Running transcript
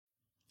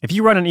If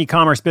you run an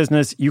e-commerce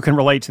business, you can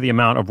relate to the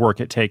amount of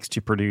work it takes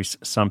to produce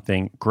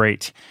something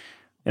great.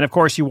 And of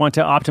course, you want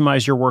to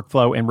optimize your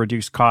workflow and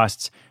reduce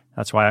costs.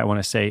 That's why I want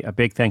to say a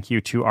big thank you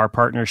to our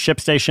partner,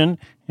 ShipStation,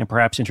 and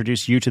perhaps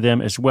introduce you to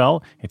them as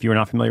well. If you are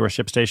not familiar with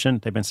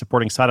ShipStation, they've been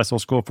supporting Side Hustle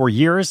School for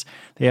years.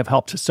 They have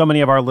helped so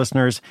many of our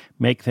listeners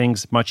make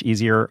things much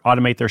easier,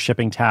 automate their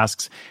shipping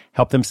tasks,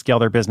 help them scale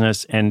their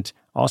business, and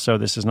also,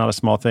 this is not a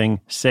small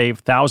thing, save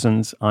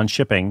thousands on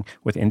shipping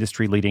with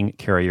industry-leading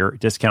carrier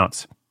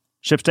discounts.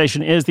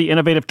 ShipStation is the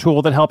innovative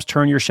tool that helps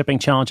turn your shipping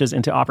challenges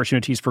into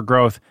opportunities for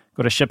growth.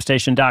 Go to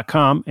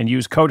ShipStation.com and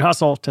use code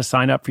HUSTLE to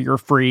sign up for your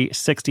free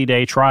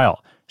 60-day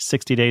trial.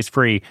 60 days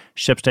free.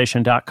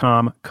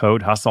 ShipStation.com,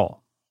 code HUSTLE.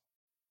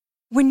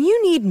 When you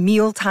need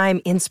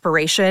mealtime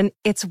inspiration,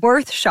 it's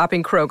worth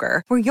shopping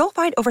Kroger, where you'll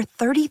find over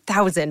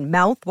 30,000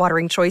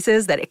 mouth-watering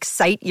choices that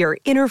excite your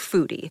inner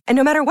foodie. And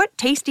no matter what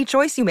tasty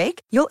choice you make,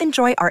 you'll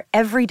enjoy our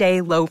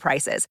everyday low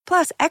prices,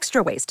 plus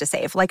extra ways to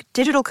save, like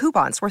digital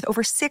coupons worth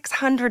over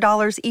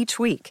 $600 each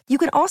week. You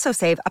can also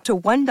save up to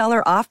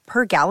 $1 off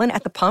per gallon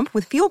at the pump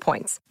with fuel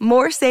points.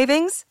 More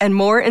savings and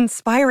more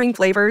inspiring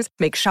flavors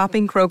make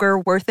shopping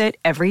Kroger worth it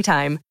every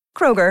time.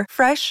 Kroger,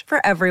 fresh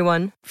for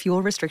everyone.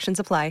 Fuel restrictions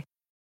apply.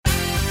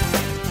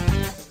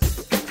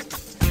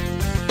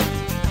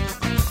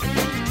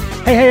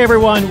 Hey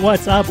everyone,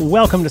 what's up?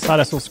 Welcome to Side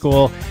Hustle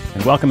School,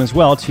 and welcome as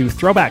well to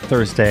Throwback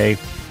Thursday,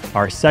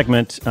 our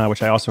segment,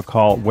 which I also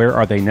call Where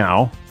Are They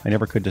Now? I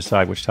never could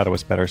decide which title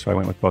was better, so I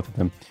went with both of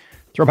them.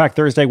 Throwback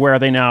Thursday, Where Are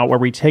They Now? Where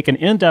we take an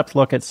in-depth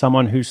look at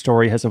someone whose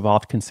story has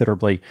evolved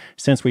considerably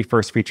since we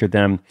first featured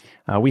them.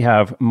 We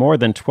have more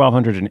than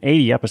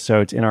 1,280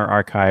 episodes in our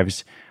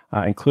archives,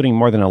 including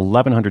more than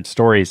 1,100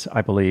 stories,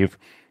 I believe,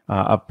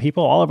 of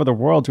people all over the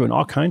world doing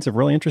all kinds of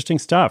really interesting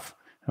stuff.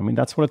 I mean,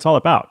 that's what it's all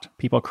about.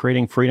 People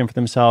creating freedom for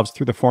themselves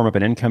through the form of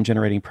an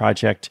income-generating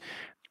project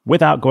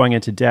without going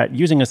into debt,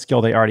 using a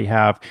skill they already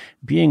have,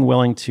 being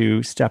willing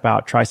to step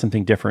out, try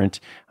something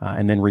different,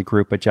 and then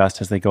regroup,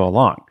 adjust as they go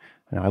along.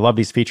 Now, I love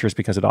these features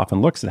because it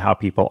often looks at how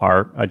people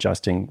are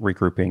adjusting,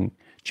 regrouping,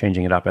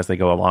 changing it up as they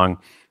go along.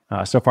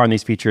 So far in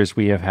these features,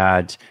 we have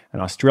had an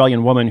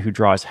Australian woman who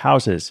draws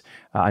houses,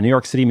 a New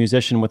York City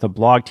musician with a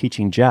blog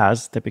teaching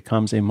jazz that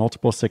becomes a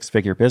multiple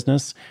six-figure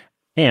business,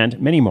 and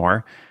many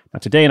more. Now,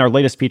 today in our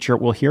latest feature,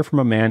 we'll hear from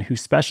a man who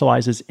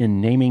specializes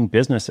in naming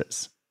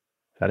businesses.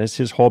 That is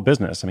his whole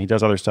business. I mean, he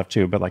does other stuff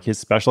too, but like his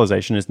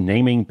specialization is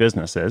naming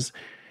businesses.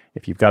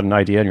 If you've got an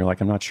idea and you're like,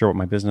 I'm not sure what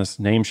my business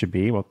name should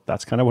be, well,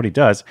 that's kind of what he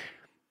does.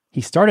 He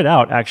started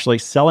out actually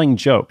selling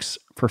jokes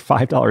for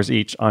 $5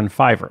 each on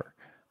Fiverr,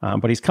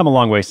 but he's come a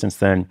long way since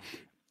then.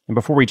 And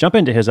before we jump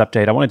into his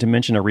update, I wanted to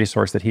mention a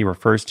resource that he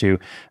refers to,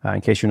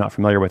 in case you're not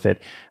familiar with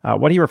it.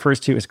 What he refers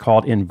to is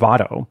called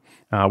Envato,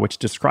 which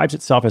describes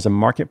itself as a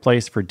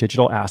marketplace for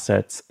digital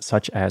assets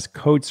such as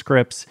code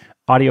scripts,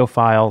 audio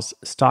files,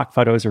 stock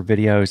photos or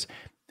videos,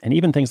 and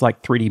even things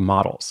like 3D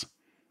models.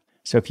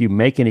 So if you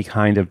make any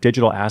kind of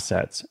digital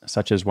assets,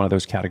 such as one of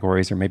those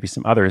categories or maybe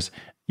some others,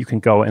 you can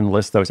go and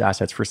list those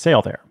assets for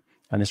sale there.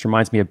 And this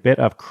reminds me a bit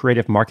of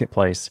Creative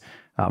Marketplace,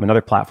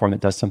 another platform that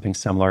does something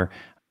similar,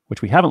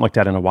 which we haven't looked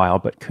at in a while,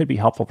 but could be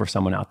helpful for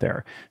someone out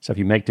there. So if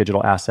you make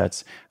digital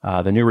assets,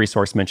 the new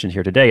resource mentioned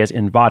here today is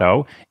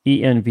Envato,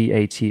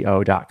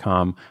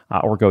 ENVATO.com,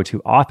 or go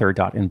to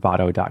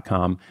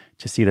author.envato.com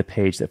to see the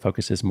page that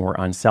focuses more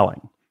on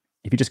selling.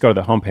 If you just go to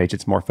the homepage,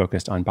 it's more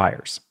focused on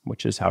buyers,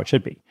 which is how it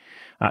should be.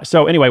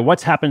 So anyway,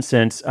 what's happened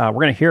since? We're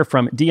going to hear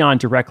from Dion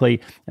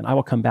directly, and I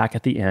will come back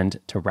at the end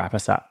to wrap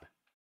us up.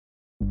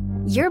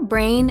 Your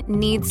brain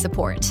needs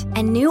support,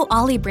 and new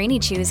Ollie Brainy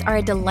Chews are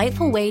a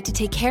delightful way to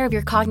take care of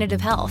your cognitive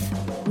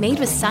health. Made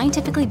with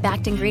scientifically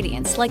backed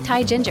ingredients like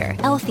Thai ginger,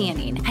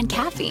 L-theanine, and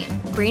caffeine,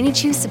 Brainy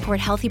Chews support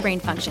healthy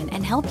brain function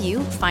and help you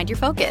find your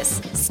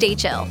focus, stay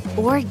chill,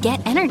 or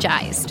get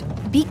energized.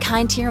 Be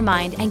kind to your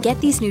mind and get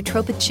these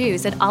nootropic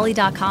chews at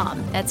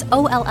ollie.com. That's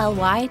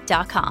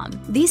OLLY.com.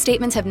 These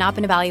statements have not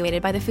been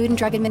evaluated by the Food and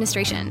Drug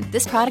Administration.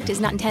 This product is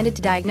not intended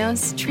to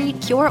diagnose, treat,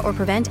 cure, or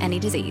prevent any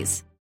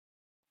disease.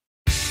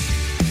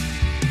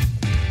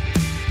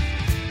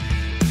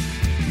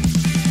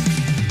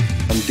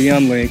 I'm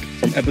Dion Link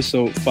from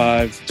episode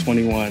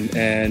 521,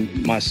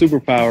 and my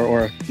superpower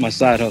or my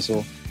side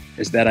hustle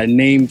is that I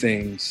name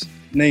things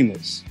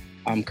nameless.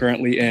 I'm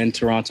currently in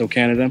Toronto,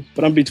 Canada,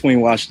 but I'm between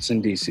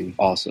Washington, D.C.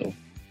 also.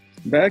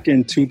 Back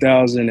in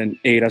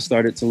 2008, I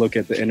started to look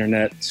at the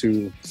internet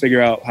to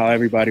figure out how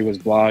everybody was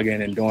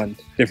blogging and doing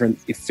different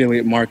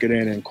affiliate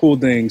marketing and cool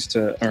things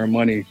to earn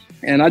money.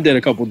 And I did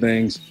a couple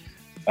things.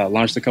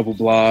 Launched a couple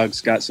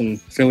blogs, got some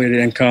affiliate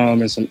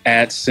income and some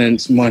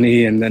AdSense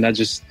money. And then I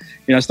just,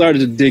 I started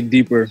to dig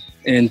deeper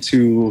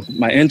into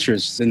my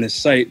interests in this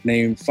site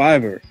named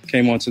Fiverr.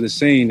 Came onto the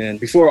scene. And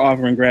before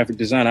offering graphic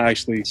design, I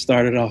actually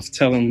started off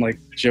telling like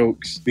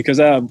jokes because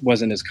I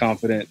wasn't as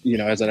confident,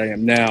 as I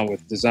am now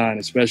with design,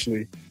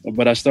 especially.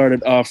 But I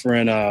started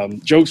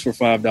offering jokes for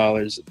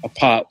 $5 a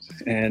pop.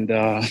 And,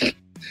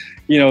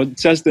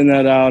 testing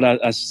that out,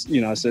 I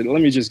said,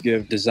 let me just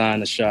give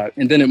design a shot.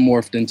 And then it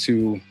morphed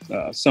into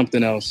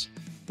something else.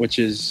 which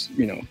is,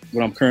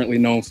 what I'm currently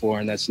known for,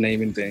 and that's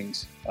naming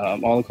things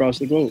all across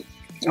the globe.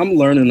 I'm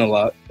learning a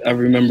lot. I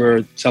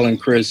remember telling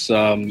Chris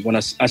when I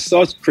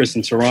saw Chris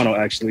in Toronto,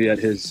 actually, at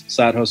his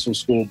Side Hustle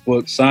School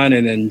book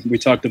signing, and we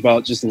talked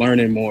about just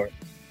learning more.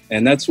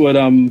 And that's what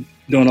I'm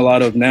doing a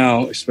lot of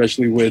now,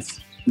 especially with,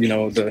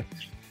 the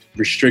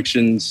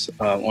restrictions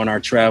on our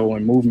travel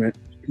and movement.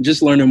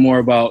 Just learning more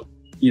about,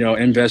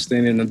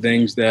 investing in the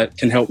things that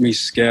can help me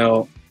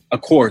scale a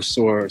course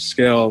or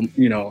scale,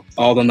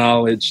 all the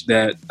knowledge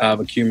that I've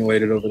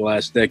accumulated over the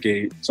last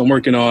decade. So I'm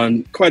working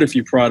on quite a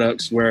few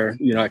products where,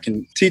 I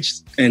can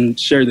teach and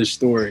share this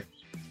story.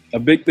 A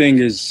big thing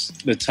is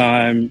the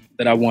time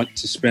that I want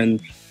to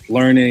spend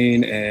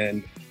learning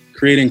and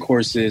creating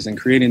courses and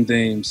creating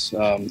themes.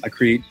 I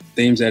create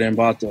themes at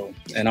Envato,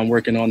 and I'm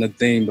working on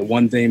the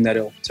one theme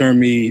that'll turn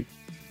me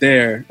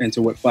there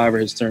into what Fiverr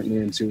has turned me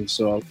into.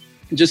 So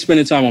just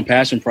spending time on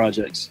passion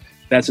projects.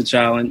 That's a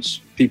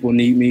challenge. People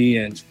need me,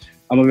 and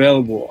I'm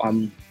available.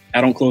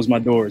 I don't close my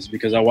doors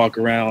because I walk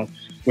around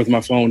with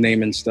my phone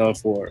naming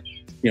stuff or,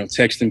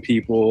 texting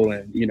people.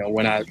 And,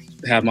 when I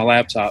have my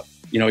laptop,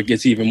 it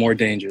gets even more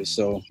dangerous.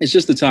 So it's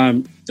just the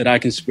time that I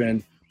can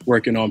spend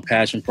working on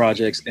passion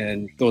projects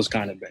and those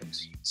kind of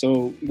things.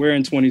 So we're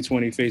in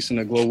 2020 facing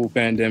a global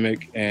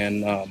pandemic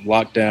and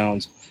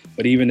lockdowns.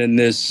 But even in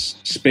this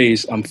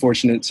space, I'm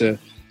fortunate to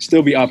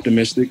still be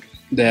optimistic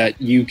that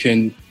you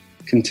can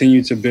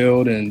continue to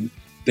build and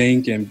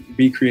think and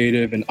be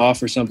creative and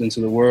offer something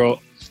to the world.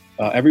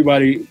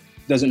 Everybody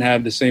doesn't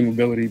have the same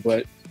ability,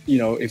 but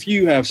if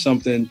you have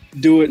something,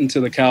 do it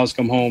until the cows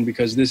come home,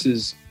 because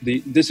this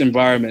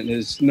environment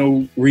is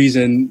no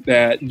reason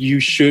that you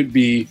should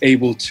be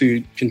able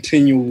to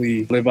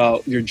continually live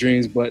out your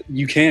dreams, but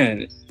you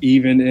can,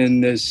 even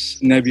in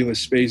this nebulous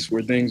space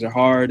where things are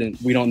hard and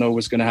we don't know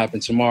what's going to happen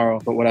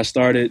tomorrow. But what I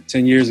started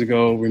 10 years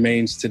ago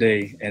remains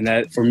today. And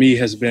that for me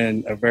has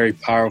been a very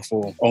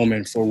powerful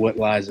omen for what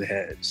lies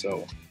ahead.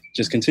 So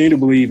just continue to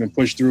believe and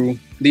push through.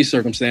 These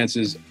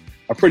circumstances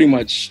are pretty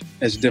much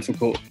as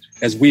difficult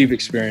as we've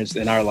experienced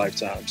in our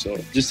lifetime. So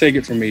just take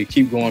it from me,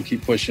 keep going,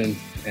 keep pushing,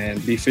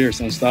 and be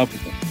fierce,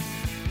 unstoppable.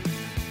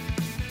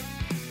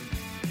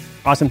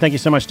 Awesome. Thank you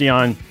so much,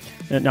 Dion.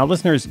 Now,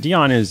 listeners,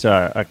 Dion is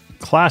a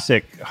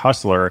classic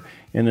hustler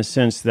in the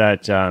sense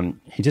that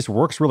he just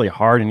works really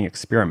hard and he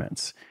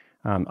experiments.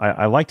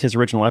 I liked his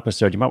original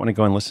episode. You might want to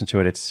go and listen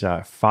to it. It's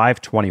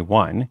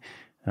 521.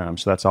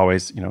 So that's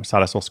always,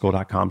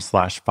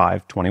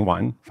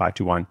 sidehustleschool.com/521,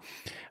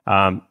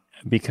 521.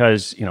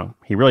 Because,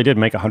 he really did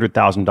make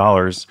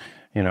 $100,000,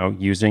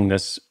 using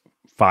this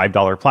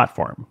 $5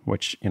 platform,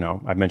 which,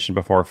 I've mentioned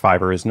before,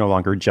 Fiverr is no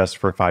longer just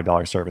for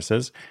 $5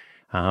 services.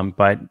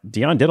 But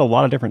Dion did a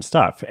lot of different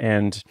stuff.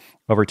 And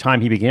over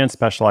time, he began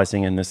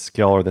specializing in this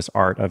skill or this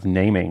art of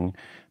naming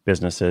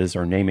businesses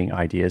or naming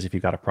ideas. If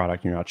you've got a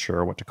product, you're not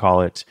sure what to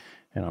call it.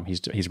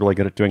 He's really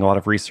good at doing a lot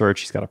of research.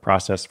 He's got a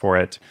process for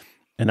it.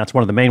 And that's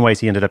one of the main ways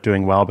he ended up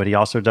doing well, but he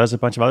also does a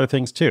bunch of other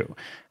things too.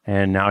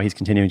 And now he's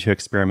continuing to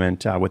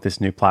experiment with this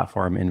new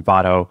platform,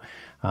 Envato,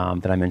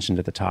 that I mentioned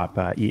at the top,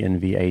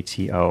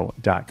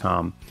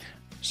 envato.com.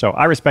 So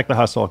I respect the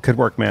hustle. Good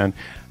work, man.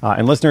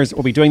 And listeners,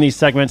 we'll be doing these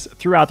segments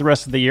throughout the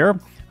rest of the year.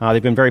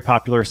 They've been very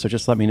popular, so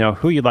just let me know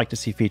who you'd like to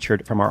see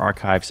featured from our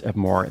archives of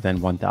more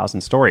than 1,000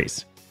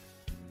 stories.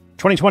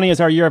 2020 is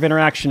our year of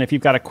interaction. If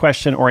you've got a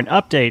question or an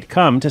update,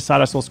 come to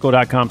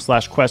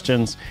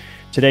sidehustleschool.com/questions.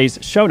 Today's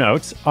show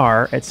notes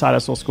are at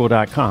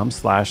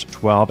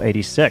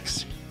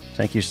sidehustleschool.com/1286.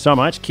 Thank you so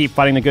much. Keep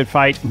fighting the good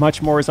fight.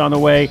 Much more is on the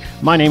way.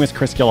 My name is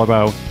Chris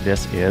Guillebeau.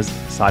 This is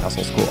Side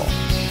Hustle School.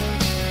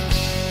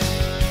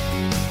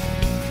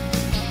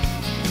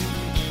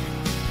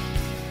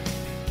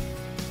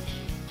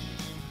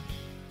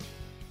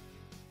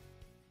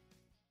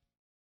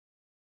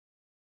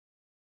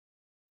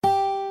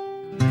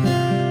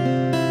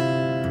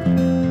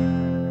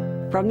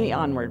 From the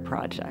Onward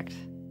Project.